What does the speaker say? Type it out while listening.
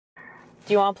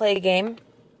Do you want to play a game?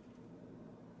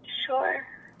 Sure.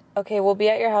 Okay, we'll be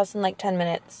at your house in like 10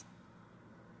 minutes.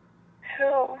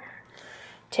 Who?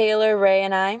 Taylor, Ray,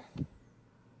 and I.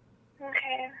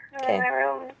 Okay. I'm Okay. in my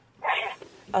room.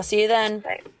 I'll see you then.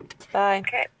 Bye. Bye.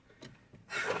 Okay.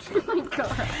 Oh my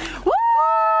god. Woo!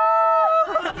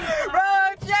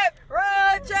 Road trip!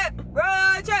 Road trip!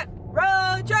 Road trip!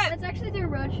 Road trip! Let's actually do a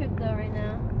road trip though right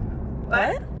now.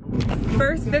 What?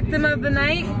 First victim of the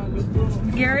night,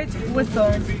 Garrett's whistle.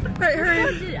 Alright,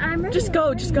 hurry. I'm ready. Just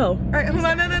go, just go. Alright, hold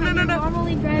on, no.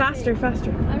 Normally driving. Faster,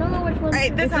 faster. I don't know which one.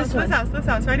 Alright, this house.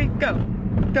 Ready? Go.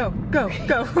 Go. Come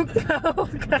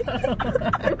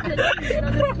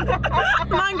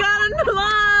on, got on the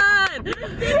line!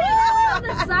 On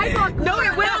the sidewalk. No,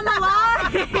 it went on the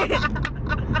line!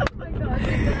 Oh my god,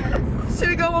 yes. Should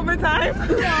we go one more time?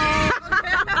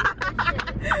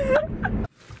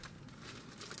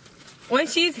 When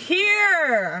she's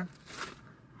here!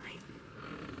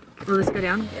 Will this go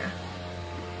down? Yeah.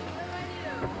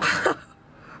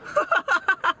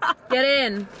 Get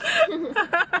in.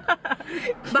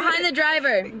 Behind the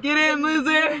driver. Get in,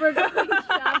 loser! We're going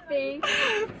shopping.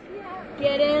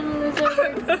 Get in,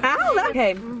 loser. Ow,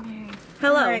 okay.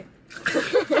 Hello. Alright.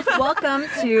 Welcome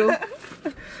to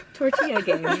Tortilla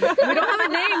Game. We don't have a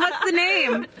name. What's the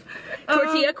name?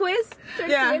 Tortilla Quiz?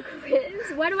 Yeah.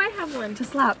 Quiz. Why do I have one? To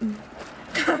slap.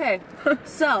 Okay,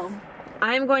 so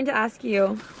I am going to ask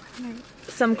you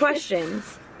some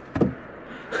questions.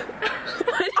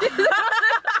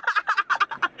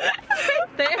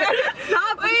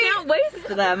 Stop, we can't waste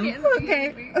them.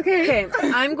 Okay,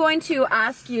 I'm going to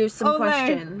ask you some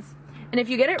questions. And if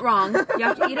you get it wrong, you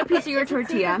have to eat a piece of your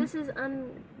tortilla. This is down.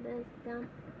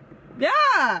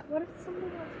 Yeah! What if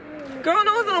somebody else? Girl,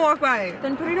 no one's gonna walk by.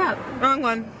 Then put it up. Wrong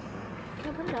one.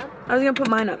 Can I put it up? I was gonna put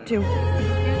mine up too.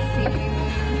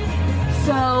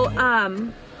 So,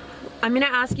 I'm gonna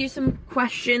ask you some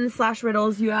questions /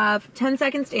 riddles. You have 10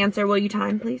 seconds to answer. Will you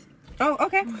time, please? Oh,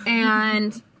 okay.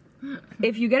 And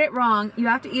if you get it wrong, you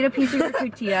have to eat a piece of your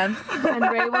tortilla, and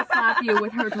Ray will slap you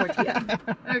with her tortilla.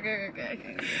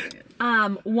 Okay.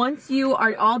 Once you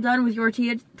are all done with your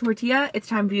tortilla, it's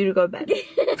time for you to go to bed.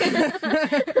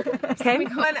 Okay?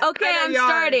 Okay, I'm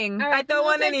starting. All right, I throw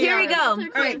one in Here we go.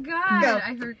 Alright, God, go.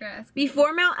 I forgot.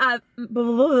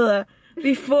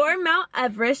 Before Mount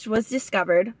Everest was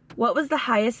discovered, what was the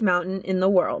highest mountain in the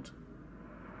world?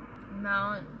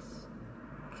 Mount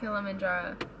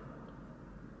Kilimanjaro.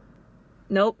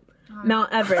 Nope.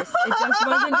 Mount Everest. It just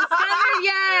wasn't discovered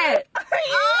yet.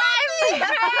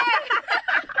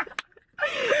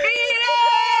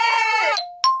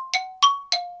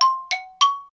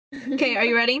 Okay, are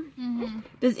you ready? Mm-hmm.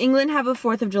 Does England have a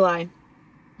 4th of July?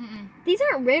 These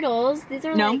aren't riddles. These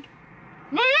are No. like.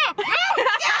 No!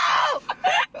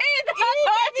 Eat the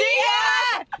tortilla!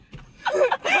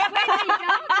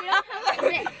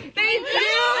 They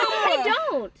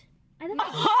don't. I don't.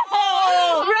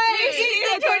 Oh, Ray, eat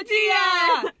the tortilla!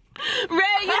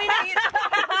 Ray, you need to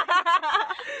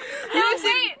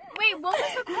eat. Wait, what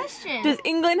was the question? Does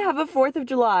England have a 4th of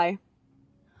July?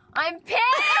 I'm pissed!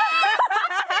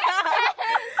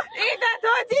 Eat that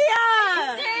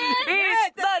tortilla!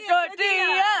 Eat the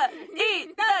tortilla! Eat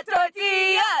the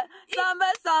tortilla! Samba,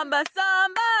 samba,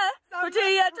 samba!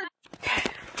 Tortilla,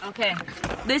 Okay,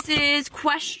 this is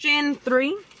question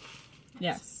 3.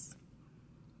 Yes.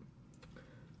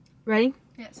 Ready?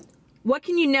 Yes. What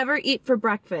can you never eat for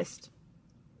breakfast?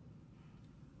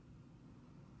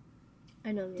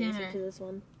 I know the Dinner. answer to this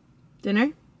one.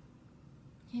 Dinner?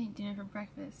 Can't eat dinner for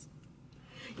breakfast.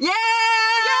 Yay! Yay!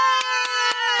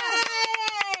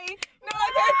 No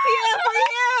tortilla for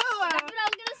you! That's what I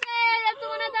was gonna say. That's the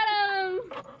one I thought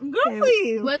of. Go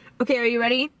please. What? Okay, are you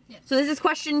ready? Yes. So this is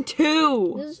question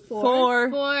 2. This is 4.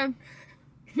 4.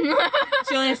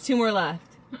 She only has 2 more left.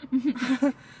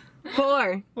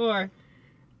 4. 4.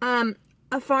 A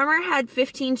farmer had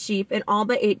 15 sheep and all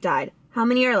but 8 died. How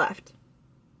many are left?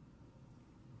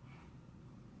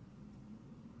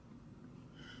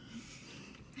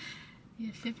 You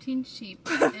have 15 sheep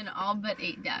and all but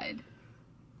 8 died.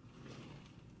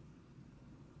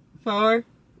 4,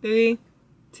 3,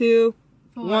 2,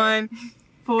 4. 1.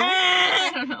 4.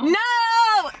 I don't know. No!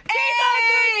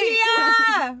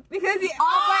 8! Because he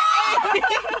all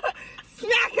but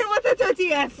smack him with the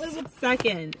tortilla.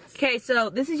 Seconds. Okay,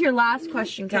 so this is your last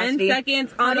question, 10 Cassidy.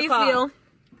 seconds How on do the you clock. feel?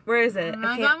 Where is it?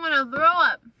 I'm gonna throw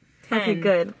up. 10. Okay,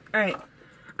 good. Alright,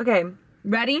 Okay,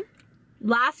 ready?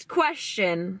 Last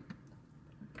question.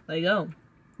 let it go.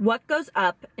 What goes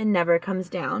up and never comes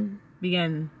down?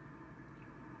 Begin.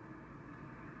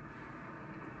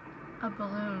 A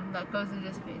balloon that goes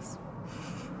into space.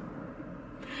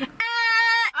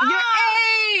 You're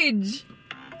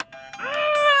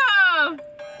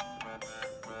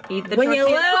Eat the When you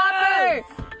tortilla. lose.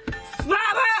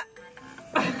 Slap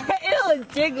it! It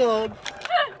jiggled.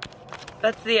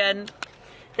 That's the end.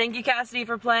 Thank you, Cassidy,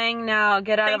 for playing. Now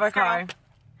get out of our Thanks, car. girl.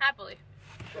 Happily.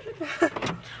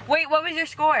 Wait, what was your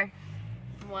score?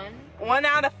 1. 1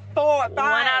 out of 4, 5. 1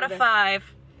 out of 5.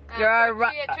 You're our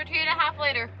tortilla and a half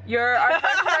later. You're our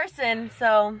first person,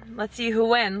 so let's see who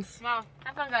wins. Wow.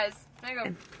 Have fun, guys. There you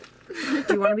go.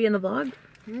 Do you want to be in the vlog?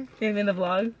 Came in the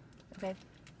vlog. Okay.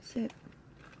 Sit.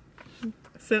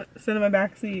 Sit in my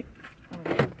back seat.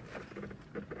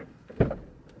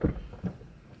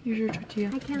 Here's your tortilla.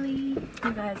 Hi, Kelly.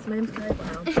 Hey guys, my name's Kelly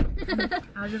Brown.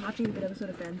 I was just watching a good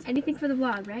episode of Friends. Anything for the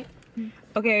vlog, right?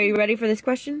 Okay, are you ready for this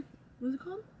question? What's it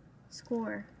called?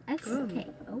 Score.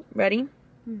 S-K-O. Ready?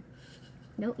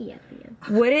 No E at the end.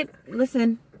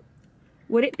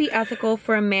 Would it be ethical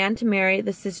for a man to marry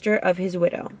the sister of his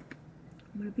widow?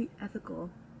 Would it be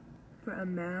ethical for a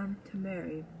man to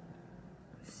marry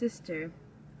a sister,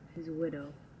 his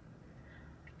widow?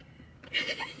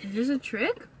 Is this a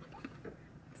trick?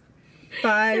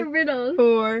 5, Riddles.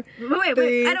 4, Wait,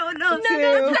 3, I don't know.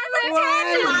 2,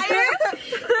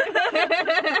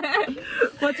 1.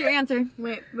 What's your answer?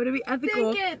 Wait, would it be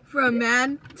ethical Take it. for a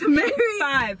man to marry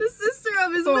 5, the sister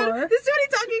of his widow? This is what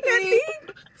he's talking, Candy.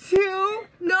 2,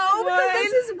 no, because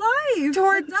that's his wife.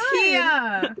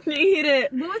 Tortilla. Eat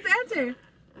it. What was the answer?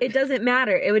 It doesn't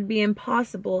matter. It would be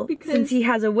impossible. Since he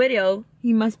has a widow,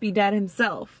 he must be dead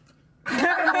himself. I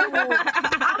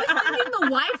was thinking the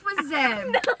wife was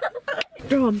dead.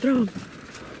 Throw him.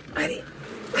 Hey,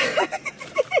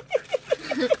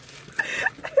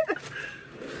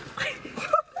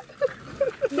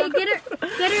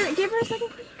 give her a second.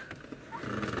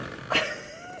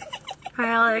 Hi,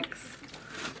 Alex.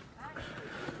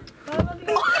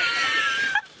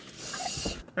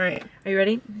 Alright. Are you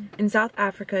ready? In South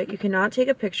Africa, you cannot take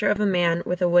a picture of a man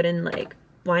with a wooden leg.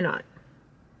 Why not?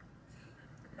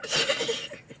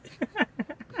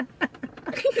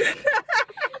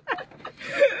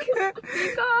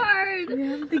 Hard.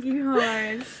 I'm thinking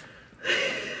hard.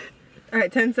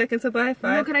 Alright, 10 seconds up by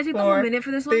 5. No, can I take the 4, whole minute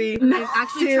for this one? 3, I'm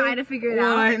actually 2, trying to figure it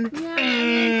out. 1.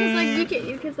 Yeah, because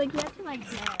you have to like.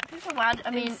 It's a wild.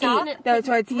 I mean, That's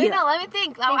tortilla. wait, no, let me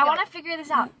think. I want to figure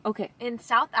this out. Okay. In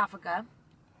South Africa,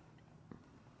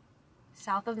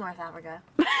 south of North Africa,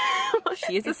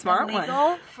 She's a smart one.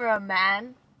 illegal for a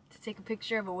man to take a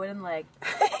picture of a wooden leg.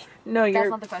 No, That's you're.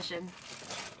 not the question.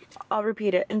 I'll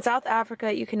repeat it. In South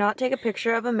Africa, you cannot take a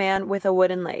picture of a man with a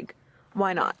wooden leg.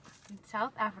 Why not? In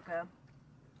South Africa,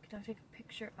 you cannot take a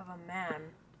picture of a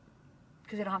man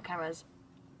because they don't have cameras.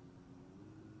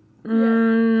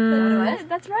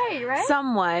 That's right, right?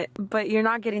 Somewhat, but you're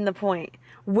not getting the point.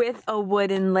 With a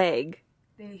wooden leg.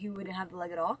 He wouldn't have the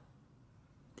leg at all.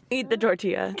 Eat the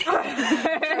tortilla.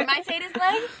 Am I saying his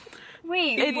leg?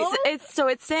 Wait,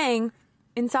 It's saying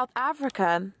in South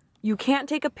Africa, you can't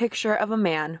take a picture of a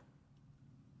man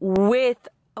with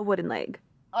a wooden leg.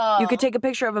 You could take a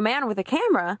picture of a man with a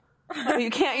camera, but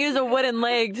you can't use a wooden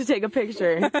leg to take a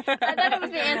picture. I thought it was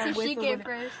the answer she gave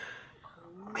first.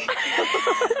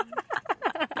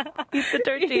 Eat the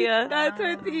tortilla. That's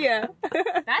tortilla.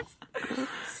 That's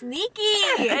sneaky.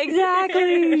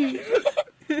 Exactly.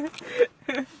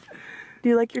 Do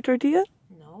you like your tortilla?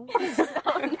 No.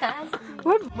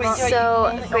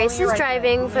 So Grace is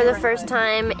driving for the first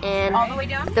time in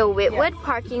the Whitwood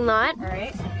parking lot.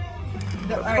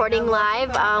 Recording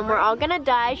live. We're all gonna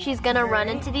die. She's gonna run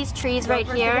into these trees right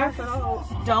here.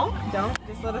 Don't.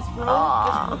 Just let us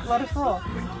roll. Just let us roll.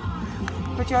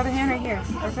 Put your other hand right here.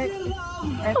 Perfect.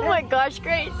 Right Oh my gosh,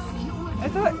 Grace.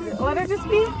 That's it. Let her just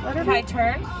be. Let her be. Can I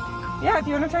turn? Yeah, if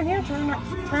you want to turn here, turn.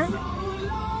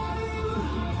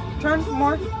 Turn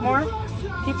more.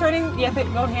 Keep turning. You have to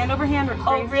go hand over hand.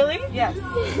 Oh, really? Yes.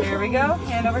 There we go.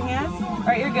 Hand over hand. All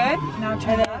right, you're good. Now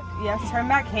turn back. Yes, turn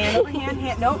back. Hand over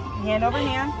hand. Nope. Hand over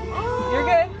hand. You're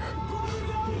good.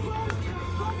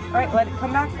 All right, let it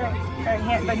come back. All right,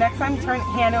 hand. But next time, turn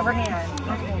hand over hand.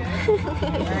 All right.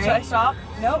 Should I stop?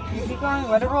 Nope. You keep going.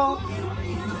 Let it roll.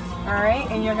 All right,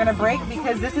 and you're gonna brake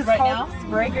because this is called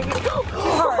brake. Too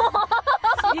hard.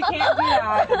 You can't do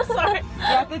that. I'm sorry.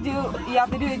 You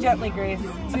have to do it gently, Grace.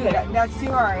 That's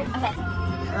too hard. Okay.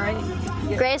 All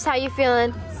right. Grace, how you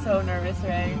feeling? So nervous,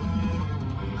 right?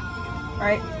 All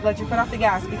right, let your foot off the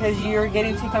gas because you're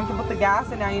getting too comfortable with the gas,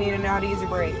 and now you need to know how to use your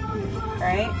brake. All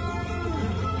right.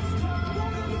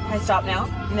 Can I stop now?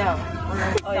 No. We're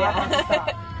gonna stop.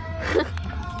 Stop.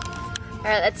 All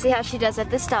right, let's see how she does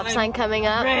at the stop sign coming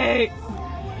up. Great.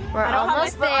 We're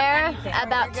almost there.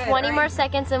 About 20 more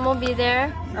seconds and we'll be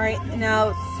there. All right,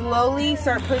 now slowly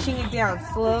start pushing it down.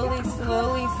 Slowly.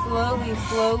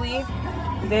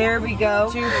 There we go.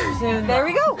 Too soon. There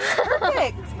we go.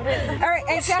 Perfect. All right,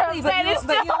 exactly. But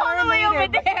you'll learn later. Over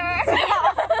there.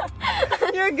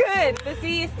 You're good. But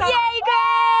see, stop. Yay,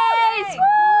 Grace!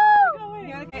 Woo!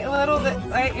 You're okay, a little bit.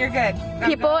 Right, you're good.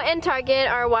 People in Target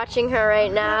are watching her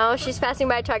right now. She's passing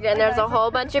by Target and there's a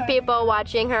whole bunch of people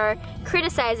watching her,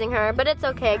 criticizing her, but it's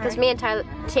okay because me and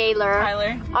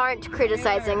Taylor aren't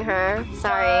criticizing her.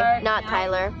 Sorry, not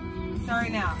Tyler. Sorry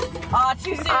now. Aw,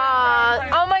 too soon.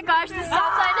 Oh my gosh, the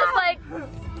stop sign is like...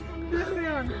 Too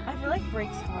soon. I feel like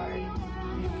brakes hard.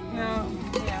 No.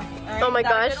 Yeah. All right. Oh my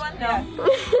gosh. Yeah.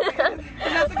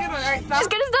 That's a good one. All right, stop. She's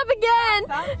gonna stop again.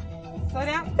 Stop. Slow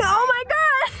down. Oh my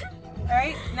gosh. All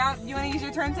right. Now, do you want to use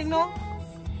your turn signal?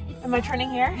 Am I turning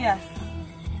here? Yes.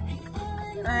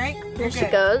 All right. There she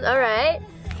goes. All right.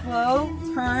 Slow.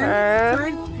 Turn.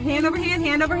 Turn. Hand over hand.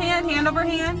 Hand over hand. Hand over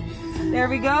hand. There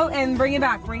we go. And bring it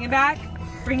back. Bring it back.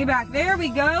 Bring it back. There we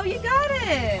go. You got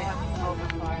it.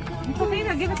 It's okay.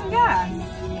 Now give it some gas.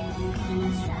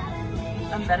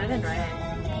 I'm better than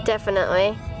Ryan.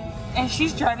 Definitely. And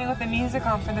she's driving with the music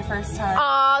on for the first time.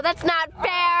 Oh, that's not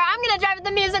fair. I'm gonna drive with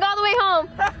the music all the way home.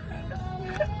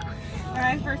 When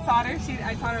I first taught her,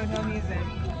 I taught her with no music.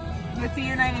 But see,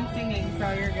 you're not even singing,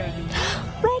 so you're good.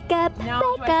 Wake up, Now,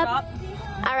 wake do I up.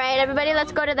 stop? All right, everybody,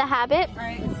 let's go to the habit. All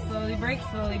right, slowly brake,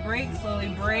 slowly brake, slowly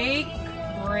brake,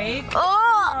 brake.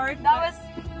 Oh, Hard, That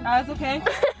that was okay.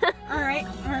 All right,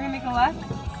 we're gonna make a left.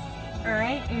 All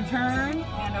right, and turn.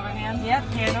 Hand over hand. Yep,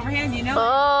 hand over hand. You know.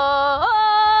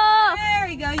 oh. There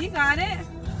we go. You got it.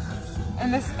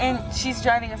 And she's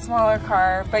driving a smaller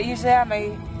car, but usually I have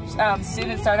my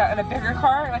students start out in a bigger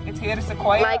car, like a Toyota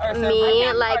Sequoia. Like or me,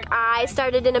 Suburban. like I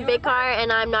started in a big car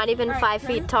and I'm not even 5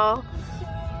 feet tall.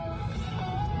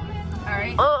 All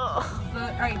right. Oh, So,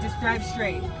 all right, just drive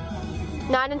straight.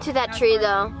 not into that tree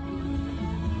though.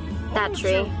 That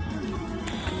tree.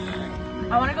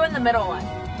 I want to go in the middle one.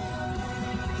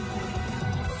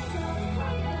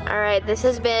 All right, this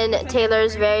has been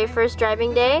Taylor's very first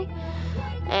driving day,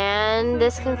 and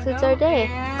this concludes our day.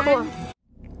 Cool.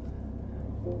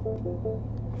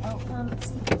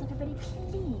 Everybody,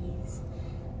 please.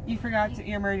 You forgot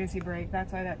your emergency brake.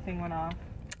 That's why that thing went off.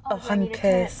 Oh, I'm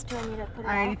pissed. Do I need to put it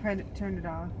I off? already turned it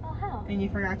off. Oh, how? And you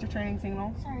forgot your turning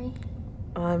signal. Sorry.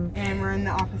 And we're in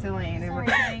the opposite lane. And we're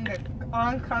hitting the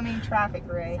oncoming traffic,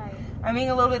 Ray. Sorry. I'm being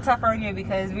a little bit tougher on you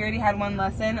because we already had one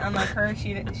lesson. Unlike her,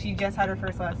 she just had her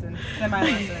first lesson.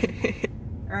 Semi-lesson.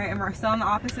 Alright, and we're still in the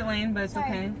opposite lane, but it's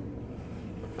okay.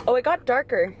 Oh, it got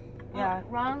darker. Yeah.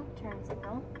 Wrong turn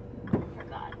signal. I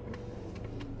forgot.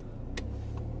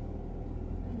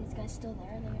 Are these guys still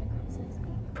there? Are they gonna criticize me?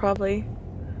 Probably.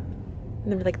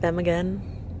 And they're like them again.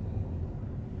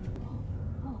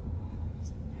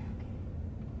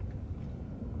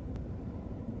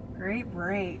 Great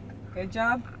break. Good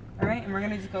job. Alright, and we're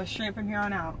gonna just go straight from here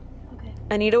on out. Okay.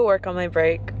 I need to work on my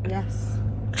brake. Yes.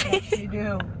 Yes, you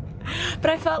do. But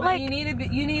I felt But like you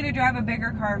need to drive a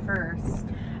bigger car first.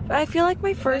 I feel like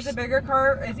my First, first. a bigger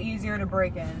car is easier to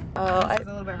break in. Oh, This is a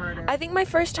little bit harder. I think my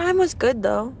first time was good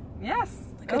though. Yes,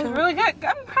 it was really good.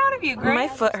 I'm proud of you, Grace. My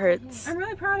foot hurts. I'm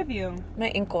really proud of you. My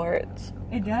ankle hurts.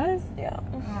 It does? Yeah.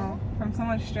 Oh, from so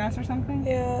much stress or something?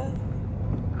 Yeah.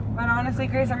 But honestly,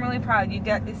 Grace, I'm really proud. You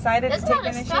decided There's to a take lot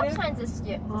of stop initiative. signs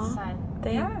this side.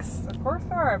 Thanks. Yes, of course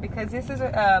there are, because this is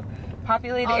a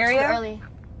populated Oh, area. too early.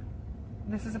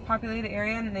 This is a populated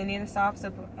area, and they need to stop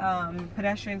so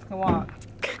pedestrians can walk.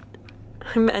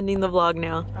 I'm ending the vlog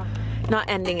now. Not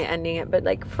ending it, but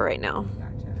like for right now.